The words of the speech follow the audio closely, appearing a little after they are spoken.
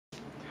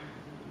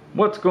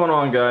What's going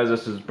on, guys?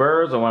 This is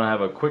Berz. I want to have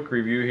a quick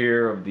review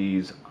here of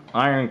these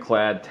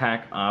IronClad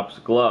Tac Ops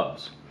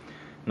Gloves.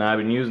 Now, I've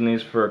been using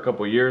these for a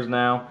couple years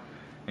now,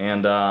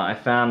 and I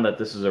found that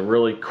this is a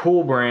really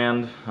cool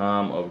brand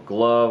of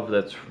glove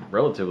that's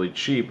relatively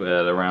cheap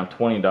at around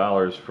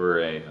 $20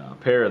 for a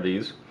pair of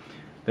these.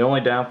 The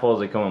only downfall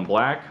is they come in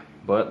black,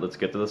 but let's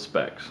get to the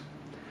specs.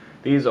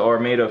 These are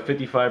made of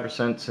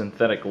 55%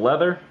 synthetic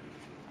leather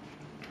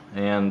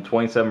and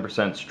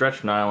 27%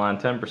 stretch nylon,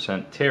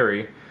 10%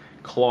 terry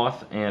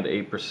cloth, and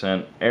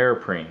 8%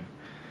 Airprene.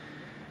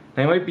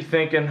 Now you might be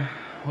thinking,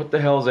 what the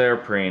hell is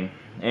Airprene?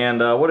 And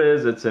what it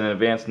is, it's an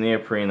advanced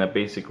neoprene that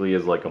basically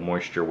is like a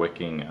moisture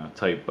wicking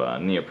type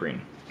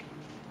neoprene.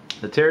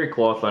 The terry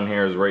cloth on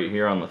here is right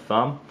here on the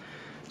thumb,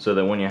 so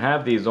that when you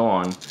have these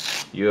on,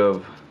 you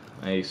have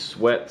a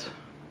sweat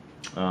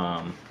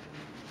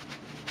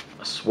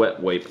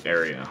wipe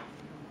area,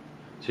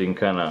 so you can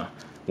kind of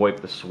wipe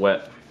the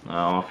sweat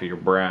off of your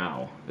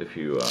brow, if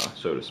you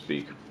so to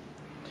speak.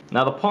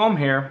 Now the palm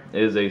here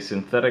is a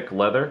synthetic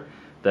leather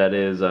that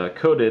is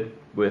coated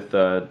with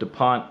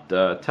DuPont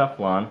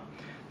Teflon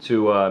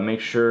to make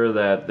sure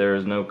that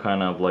there's no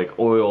kind of like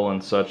oil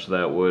and such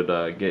that would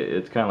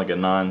it's kind of like a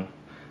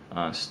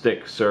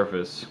non-stick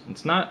surface.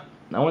 It's not,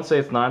 I wouldn't say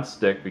it's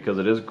non-stick because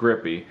it is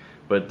grippy,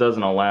 but it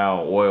doesn't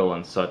allow oil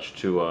and such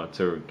to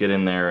get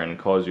in there and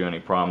cause you any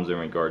problems in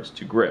regards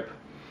to grip.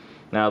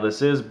 Now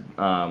this is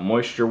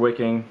moisture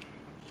wicking,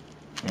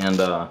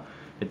 and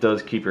it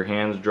does keep your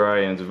hands dry,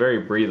 and it's very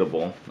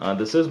breathable.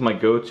 This is my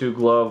go-to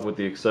glove, with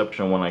the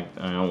exception when I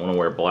don't want to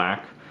wear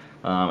black.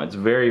 It's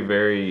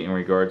very, in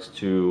regards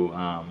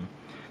to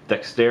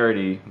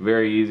dexterity,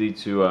 very easy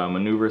to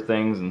maneuver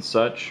things and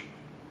such.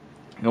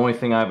 The only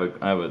thing I have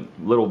a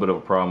little bit of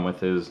a problem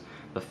with is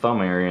the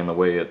thumb area and the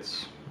way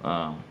it's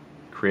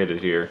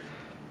created here.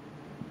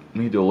 I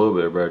need to do a little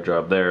bit of a better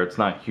job there. It's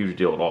not a huge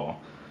deal at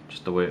all,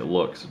 just the way it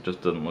looks. It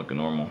just doesn't look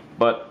normal.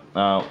 But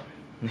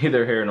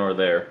neither here nor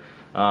there.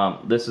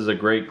 This is a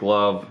great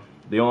glove.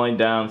 The only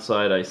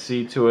downside I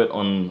see to it,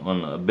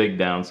 on a big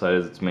downside,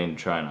 is it's made in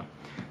China.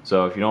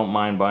 So if you don't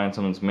mind buying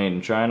something that's made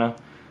in China,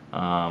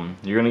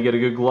 you're going to get a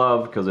good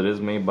glove, because it is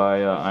made by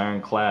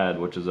IronClad,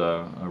 which is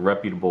a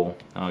reputable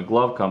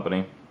glove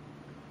company,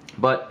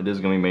 but it is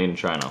going to be made in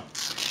China.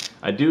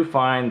 I do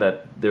find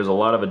that there's a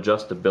lot of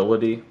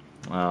adjustability.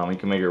 You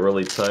can make it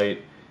really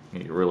tight,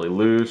 make it really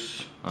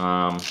loose.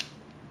 On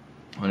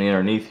the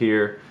underneath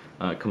here,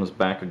 it comes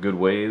back a good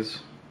ways,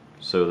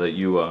 so that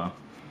you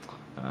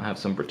have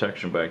some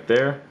protection back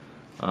there.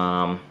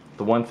 The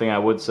one thing I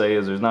would say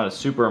is there's not a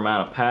super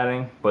amount of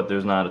padding, but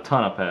there's not a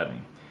ton of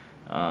padding.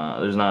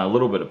 There's not a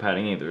little bit of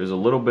padding either. There's a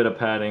little bit of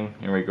padding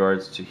in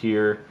regards to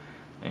here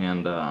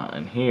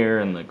and here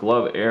in the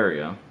glove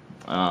area,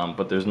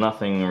 but there's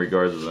nothing in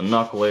regards to the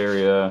knuckle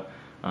area.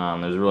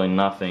 There's really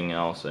nothing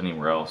else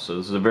anywhere else. So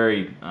this is a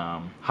very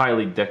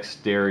highly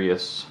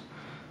dexterity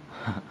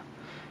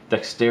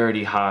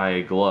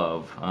high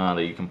glove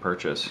that you can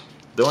purchase.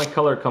 The only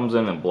color comes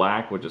in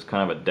black, which is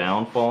kind of a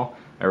downfall.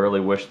 I really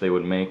wish they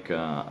would make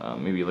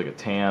maybe like a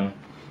tan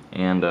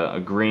and a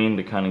green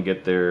to kind of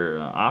get their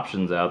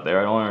options out there.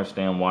 I don't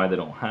understand why they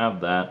don't have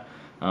that,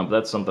 but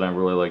that's something I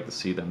really like to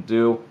see them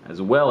do,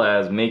 as well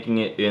as making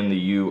it in the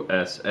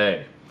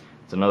USA.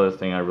 It's another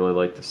thing I really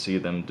like to see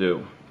them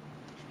do.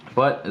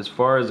 But as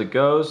far as it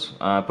goes,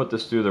 I put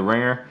this through the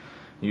ringer,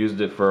 used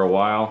it for a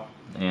while,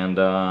 and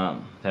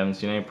haven't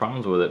seen any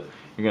problems with it.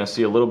 You're going to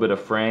see a little bit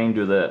of fraying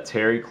due to that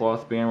terry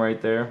cloth being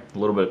right there, a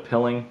little bit of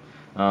pilling,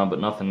 but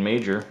nothing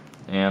major,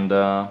 and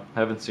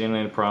haven't seen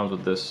any problems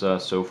with this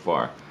so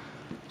far.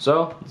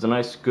 So it's a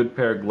nice good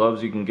pair of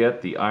gloves you can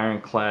get, the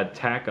IronClad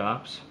Tac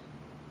Ops.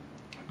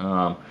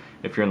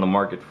 If you're in the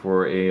market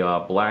for a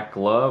black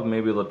glove,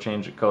 maybe they'll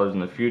change the colors in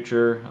the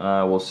future,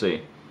 we'll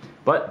see.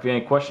 But if you have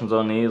any questions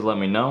on these, let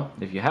me know.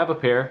 If you have a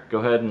pair, go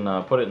ahead and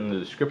put it in the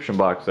description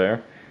box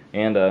there,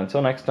 and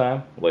until next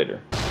time,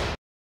 later.